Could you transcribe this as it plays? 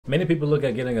Many people look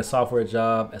at getting a software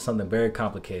job as something very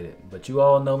complicated, but you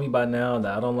all know me by now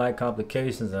that I don't like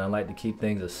complications and I like to keep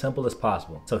things as simple as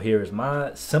possible. So here is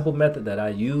my simple method that I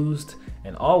used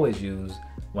and always use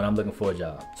when I'm looking for a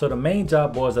job. So the main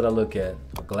job boards that I look at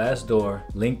are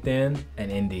Glassdoor, LinkedIn, and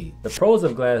Indeed. The pros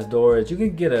of Glassdoor is you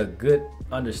can get a good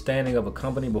understanding of a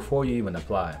company before you even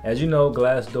apply. As you know,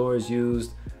 Glassdoor is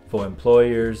used for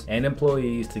employers and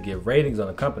employees to give ratings on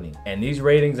a company. And these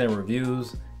ratings and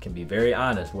reviews can be very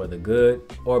honest, whether good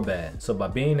or bad. So by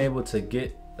being able to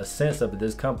get a sense of if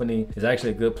this company is actually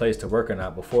a good place to work or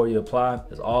not before you apply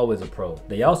is always a pro.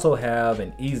 They also have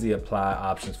an easy apply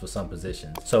options for some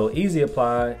positions. So easy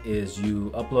apply is you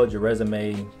upload your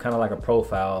resume, kind of like a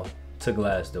profile, to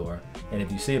Glassdoor, and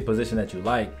if you see a position that you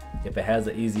like, if it has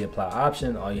the easy apply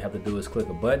option, all you have to do is click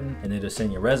a button and it'll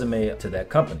send your resume to that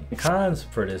company. The cons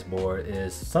for this board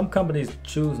is some companies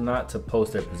choose not to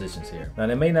post their positions here. Now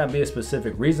there may not be a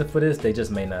specific reason for this, they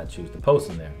just may not choose to post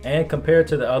them there. And compared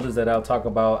to the others that I'll talk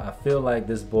about, I feel like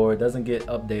this board doesn't get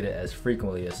updated as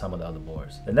frequently as some of the other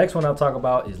boards. The next one I'll talk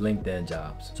about is LinkedIn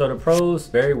jobs. So the pros,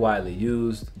 very widely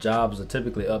used. Jobs are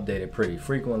typically updated pretty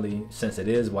frequently since it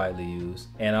is widely used.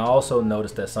 And I also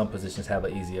notice that some positions have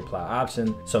an easy apply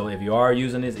option. So if you are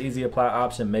using this easy apply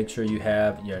option, make sure you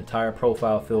have your entire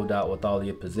profile filled out with all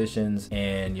your positions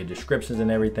and your descriptions and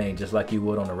everything, just like you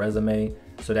would on a resume.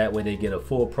 So that way they get a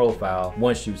full profile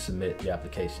once you submit your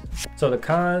application. So the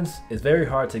cons, it's very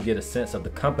hard to get a sense of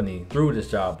the company through this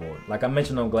job board. Like I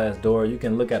mentioned on Glassdoor, you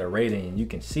can look at a rating and you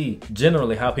can see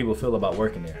generally how people feel about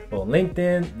working there. Well,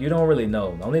 LinkedIn, you don't really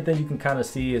know. The only thing you can kind of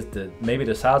see is maybe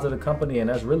the size of the company, and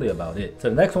that's really about it. So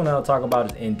the next one I'll talk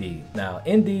about is Indeed. Now,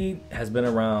 Indeed has been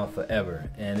around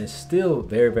forever and it's still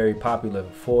very, very popular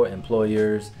for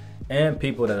employers and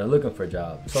people that are looking for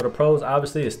jobs. So the pros,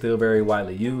 obviously, is still very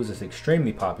widely used. It's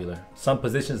extremely popular. Some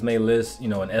positions may list,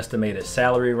 an estimated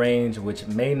salary range, which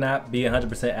may not be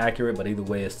 100% accurate, but either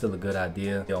way, it's still a good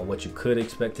idea on what you could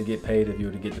expect to get paid if you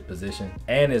were to get the position.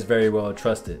 And it's very well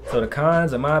trusted. So the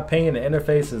cons, in my opinion, the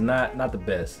interface is not the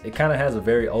best. It kind of has a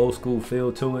very old school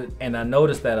feel to it. And I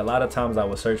noticed that a lot of times I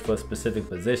would search for specific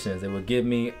positions. It would give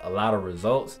me a lot of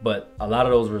results, but a lot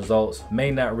of those results may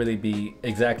not really be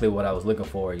exactly what I was looking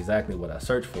for, exactly what I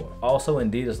searched for. Also,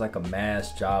 Indeed is like a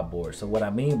mass job board. So what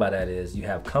I mean by that is you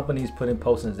have companies putting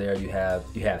postings there, you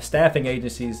have staffing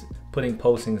agencies putting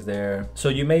postings there. So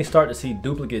you may start to see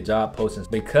duplicate job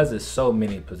postings because there's so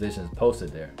many positions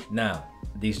posted there. Now,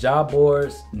 these job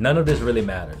boards, none of this really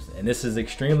matters. And this is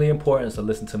extremely important, so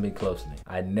listen to me closely.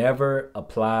 I never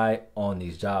apply on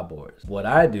these job boards. What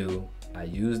I do, I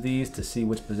use these to see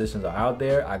which positions are out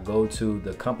there. I go to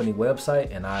the company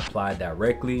website and I apply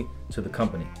directly to the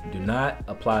company. Do not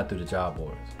apply through the job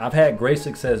boards. I've had great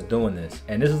success doing this,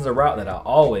 and this is a route that I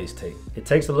always take. It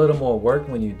takes a little more work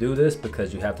when you do this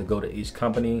because you have to go to each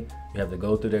company, you have to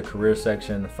go through their career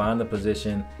section, find the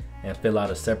position, and fill out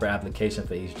a separate application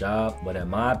for each job. But in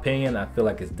my opinion, I feel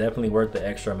like it's definitely worth the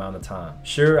extra amount of time.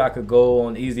 Sure, I could go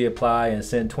on Easy Apply and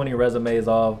send 20 resumes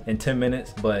off in 10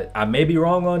 minutes, but I may be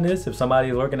wrong on this. If somebody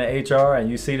is working at HR and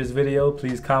you see this video,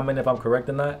 please comment if I'm correct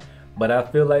or not. But I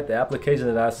feel like the application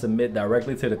that I submit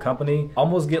directly to the company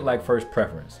almost get like first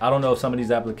preference. I don't know if some of these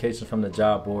applications from the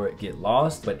job board get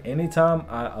lost, but anytime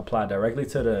I apply directly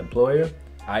to the employer,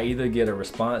 I either get a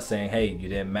response saying, hey, you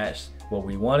didn't match what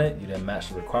we wanted, you didn't match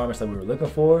the requirements that we were looking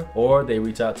for, or they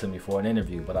reach out to me for an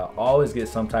interview, but I always get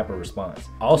some type of response.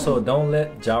 Also, don't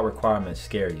let job requirements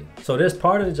scare you. So there's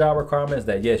part of the job requirements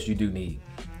that yes, you do need.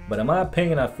 But in my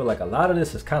opinion, I feel like a lot of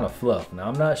this is kind of fluff. Now,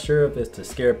 I'm not sure if it's to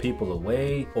scare people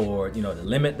away or, to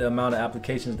limit the amount of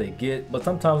applications they get. But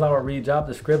sometimes I will read job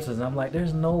descriptions and I'm like,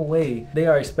 there's no way they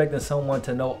are expecting someone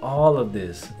to know all of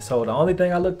this. So the only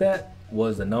thing I looked at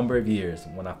was the number of years.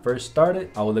 When I first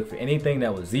started, I would look for anything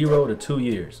that was 0 to 2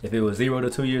 years. If it was 0 to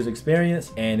 2 years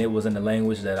experience and it was in the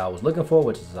language that I was looking for,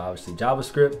 which is obviously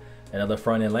JavaScript and other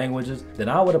front-end languages, then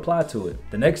I would apply to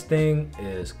it. The next thing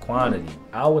is quantity.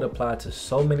 I would apply to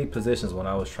so many positions when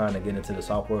I was trying to get into the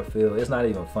software field. It's not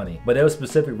even funny, but there was a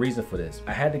specific reason for this.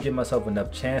 I had to give myself enough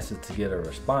chances to get a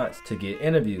response, to get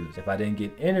interviews. If I didn't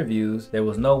get interviews, there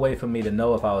was no way for me to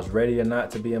know if I was ready or not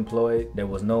to be employed. There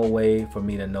was no way for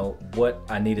me to know what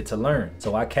I needed to learn.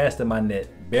 So I casted my net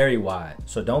very wide.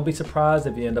 So don't be surprised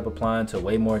if you end up applying to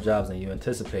way more jobs than you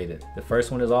anticipated. The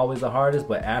first one is always the hardest,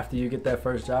 but after you get that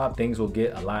first job, things will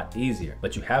get a lot easier.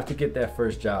 But you have to get that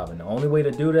first job, and the only way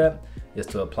to do that is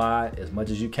to apply as much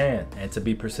as you can and to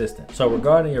be persistent. So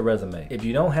regarding your resume, if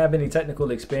you don't have any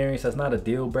technical experience, that's not a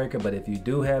deal breaker, but if you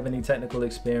do have any technical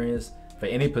experience, for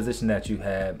any position that you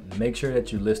have, make sure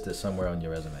that you list it somewhere on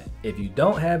your resume. If you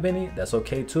don't have any, that's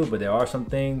okay too, but there are some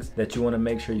things that you want to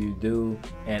make sure you do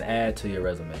and add to your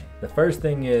resume. The first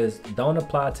thing is, don't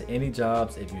apply to any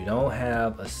jobs if you don't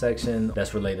have a section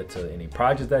that's related to any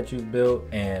projects that you've built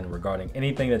and regarding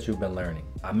anything that you've been learning.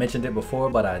 I mentioned it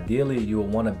before, but ideally you will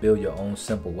want to build your own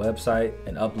simple website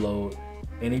and upload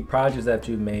any projects that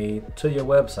you've made to your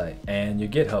website and your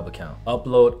GitHub account.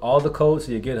 Upload all the code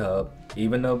to your GitHub,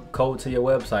 even the code to your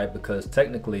website, because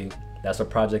technically that's a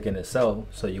project in itself,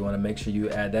 so you want to make sure you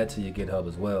add that to your GitHub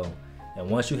as well. And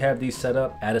once you have these set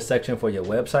up, add a section for your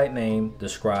website name,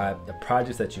 describe the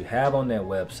projects that you have on that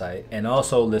website, and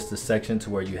also list the section to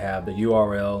where you have the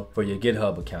URL for your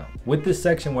GitHub account. With this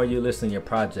section where you're listing your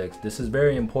projects, this is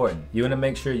very important. You want to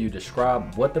make sure you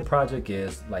describe what the project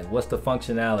is, like what's the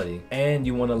functionality, and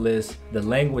you want to list the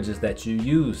languages that you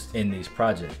use in these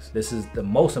projects. This is the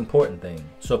most important thing.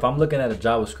 So if I'm looking at a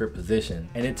JavaScript position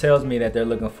and it tells me that they're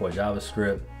looking for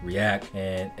JavaScript, React,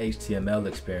 and HTML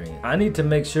experience, I need to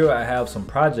make sure I have some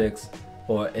projects,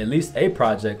 or at least a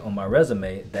project on my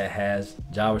resume that has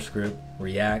JavaScript,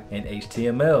 React, and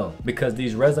HTML, because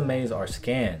these resumes are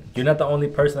scanned. You're not the only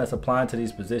person that's applying to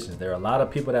these positions. There are a lot of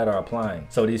people that are applying.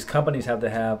 So these companies have to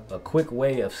have a quick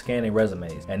way of scanning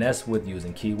resumes, and that's with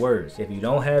using keywords. If you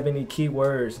don't have any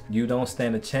keywords, you don't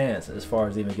stand a chance as far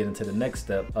as even getting to the next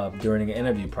step of during the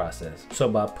interview process. So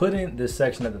by putting this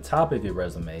section at the top of your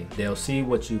resume, they'll see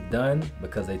what you've done,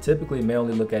 because they typically may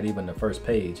only look at even the first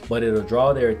page, but it'll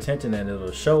draw their attention and it'll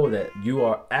show that you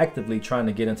are actively trying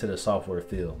to get into the software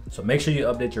field. So make sure you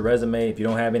update your resume. If you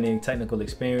don't have any technical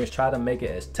experience, try to make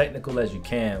it as technical as you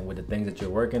can with the things that you're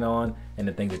working on and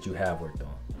the things that you have worked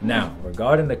on. Now,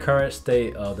 regarding the current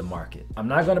state of the market, I'm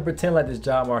not going to pretend like this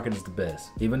job market is the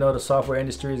best. Even though the software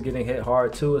industry is getting hit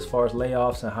hard too as far as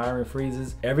layoffs and hiring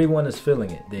freezes, everyone is feeling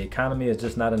it. The economy is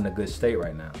just not in a good state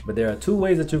right now. But there are two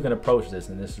ways that you can approach this,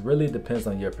 and this really depends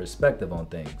on your perspective on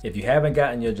things. If you haven't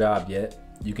gotten your job yet,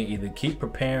 you can either keep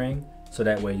preparing so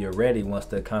that way you're ready once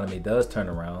the economy does turn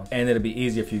around, and it'll be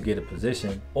easier if you get a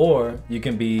position. Or you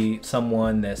can be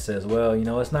someone that says, well, you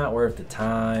know, it's not worth the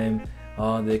time.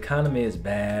 The economy is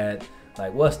bad.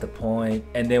 Like, what's the point?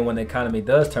 And then when the economy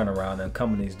does turn around and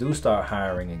companies do start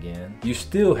hiring again, you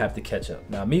still have to catch up.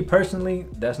 Now, me personally,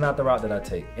 that's not the route that I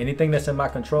take. Anything that's in my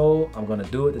control, I'm gonna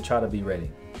do it to try to be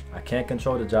ready. I can't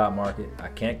control the job market. I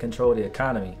can't control the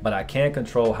economy, but I can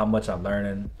control how much I'm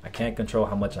learning. I can't control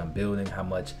how much I'm building, how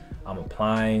much I'm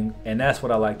applying, and that's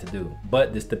what I like to do.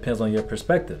 But this depends on your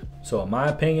perspective. So in my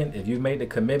opinion, if you've made the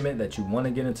commitment that you want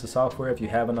to get into software, if you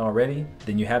haven't already,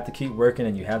 then you have to keep working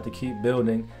and you have to keep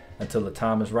building until the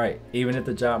time is right, even if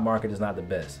the job market is not the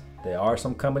best. There are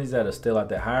some companies that are still out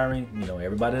there hiring. You know,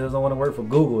 everybody doesn't want to work for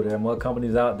Google. There are more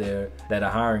companies out there that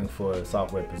are hiring for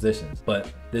software positions.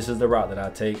 But this is the route that I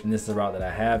take, and this is the route that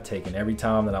I have taken every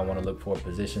time that I want to look for a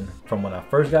position, from when I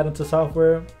first got into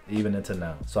software, even into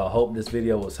now. So I hope this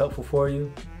video was helpful for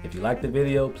you. If you liked the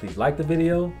video, please like the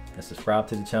video and subscribe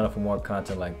to the channel for more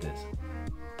content like this.